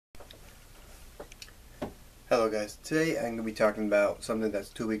Hello guys, today I'm going to be talking about something that's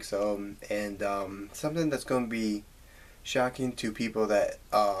 2 weeks old and something that's going to be shocking to people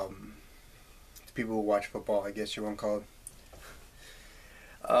people who watch football, I guess you want to call it.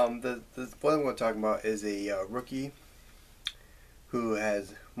 What I'm going to talk about is a rookie who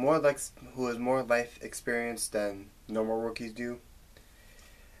has more life experience than normal rookies do.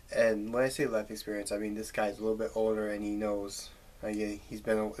 And when I say life experience, I mean this guy's a little bit older and he knows. He's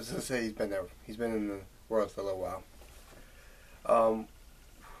been there. He's been in the world for a little while.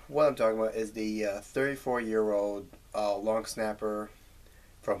 What I'm talking about is the 34-year-old long snapper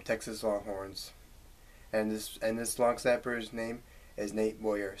from Texas Longhorns, and this long snapper's name is Nate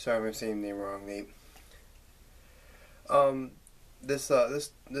Boyer. Sorry if I'm saying the name wrong, Nate. This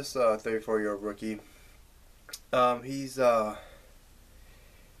 34-year-old rookie. He's the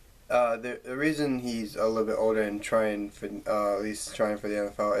reason he's a little bit older and at least trying for the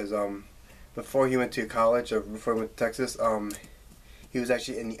NFL is before he went to college, or before he went to Texas, he was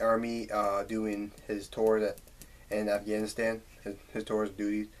actually in the Army doing his tour in Afghanistan, his tours of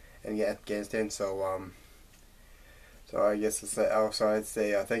duty in Afghanistan. So I guess I'd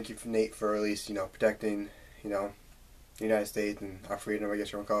say thank you, Nate, for at least protecting the United States and our freedom, I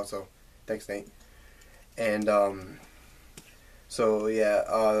guess you want to call it. So thanks, Nate. And so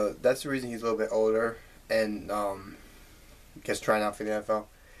yeah, that's the reason he's a little bit older and gets trying out for the NFL.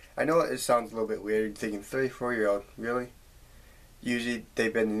 I know it sounds a little bit weird thinking 34-year-old, really? Usually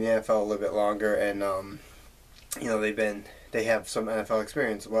they've been in the NFL a little bit longer, and they have some NFL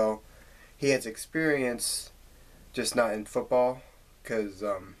experience. Well, he has experience, just not in football, because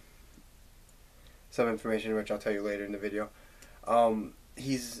some information which I'll tell you later in the video.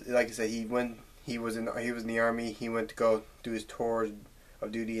 He's, like I said, he was in the Army. He went to go do his tour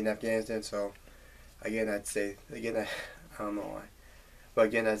of duty in Afghanistan. So again, I don't know why. But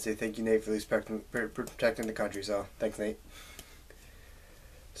again, I'd say thank you, Nate, for at least protecting the country. So thanks, Nate.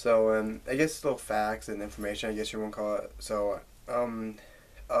 So I guess little facts and information, I guess you want to call it. So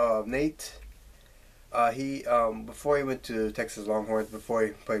Nate, he before he went to Texas Longhorns, before he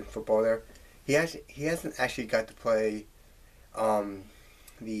played football there, he hasn't actually got to play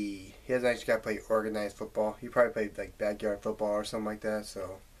he hasn't actually got to play organized football. He probably played like backyard football or something like that.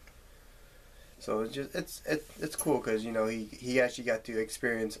 So it's cool because he actually got to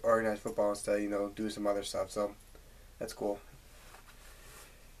experience organized football instead of do some other stuff. So that's cool.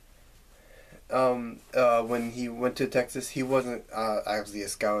 When he went to Texas, he wasn't actually a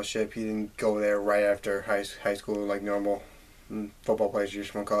scholarship. He didn't go there right after high school like normal football players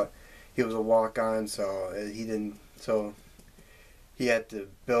usually want to call it. He was a walk-on, so he didn't. So he had to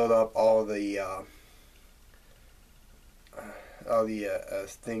build up all the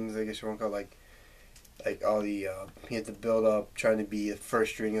things, I guess you want to call it, like all the he had to build up trying to be a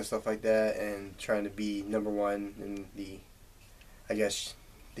first string and stuff like that, and trying to be number one in the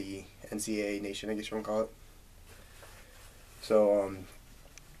NCAA nation, I guess you want to call it. So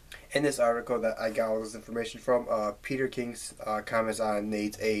in this article that I got all this information from, Peter King's comments on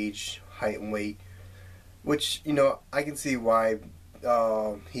Nate's age, height, and weight, which I can see why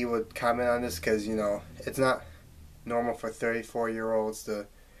he would comment on this, because it's not normal for 34-year-olds to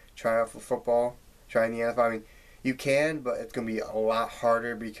try out for football, try in the NFL. I mean, you can, but it's gonna be a lot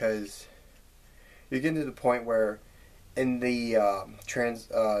harder because you're getting to the point where in the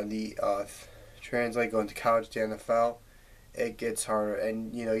translate going to college to NFL, it gets harder,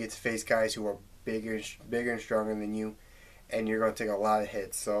 and you get to face guys who are bigger and stronger than you, and you're going to take a lot of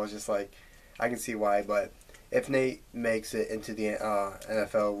hits. So it's just like, I can see why. But if Nate makes it into the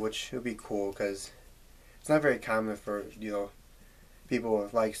NFL, which would be cool, because it's not very common for people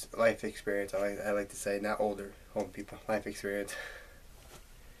with life experience. I like to say, not older people, life experience.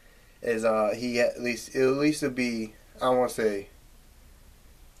 Is he at least would be, I don't want to say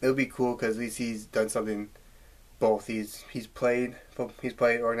it would be cool, because at least he's done something. Both he's played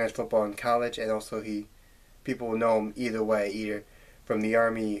organized football in college, and also people will know him either way, either from the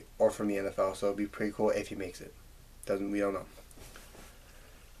Army or from the NFL. So it'd be pretty cool if he makes it. We don't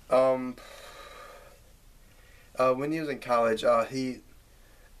know. When he was in college, he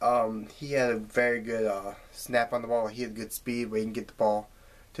had a very good snap on the ball. He had good speed where he can get the ball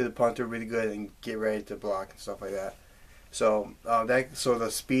to the punter really good and get ready to block and stuff like that. So so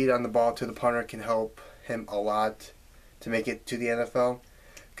the speed on the ball to the punter can help him a lot to make it to the NFL,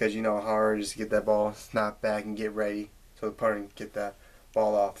 because how hard it is to get that ball snapped back and get ready so the punter can get that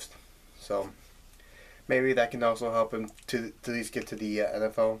ball off. So maybe that can also help him to at least get to the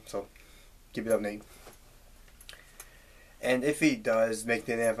NFL. So keep it up, Nate. And if he does make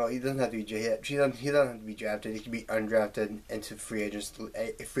the NFL, he doesn't have to be he doesn't have to be drafted. He can be undrafted into free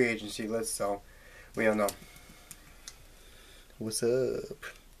agency list. So we don't know. What's up?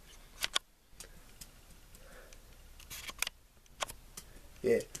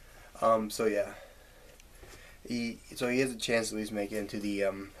 Yeah. So yeah. He has a chance to at least make it into the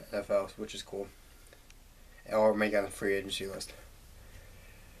NFL, which is cool. Or make it on the free agency list.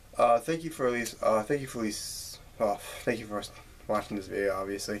 Thank you for at least. Thank you for watching this video.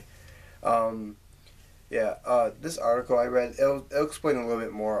 Obviously. Yeah. This article I read, it'll explain a little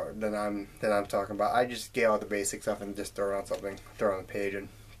bit more than I'm talking about. I just get all the basic stuff and just throw on the page, and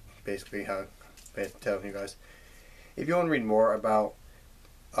basically telling you guys. If you want to read more about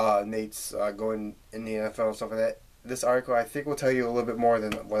Nate's going in the NFL and stuff like that, this article I think will tell you a little bit more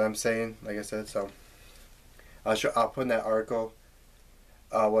than what I'm saying. Like I said, so I'll put in that article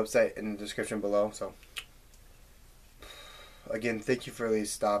website in the description below. So again, thank you for at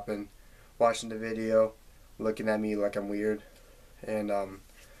least stopping, watching the video, looking at me like I'm weird, and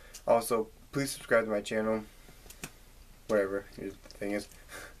also please subscribe to my channel, whatever the thing is,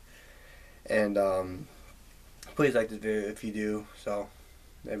 and please like this video if you do. So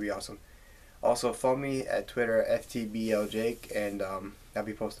that'd be awesome. Also follow me at Twitter @FTBLJake, and I'll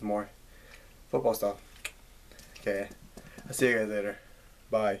be posting more football stuff. Okay, I'll see you guys later.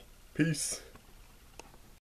 Bye. Peace.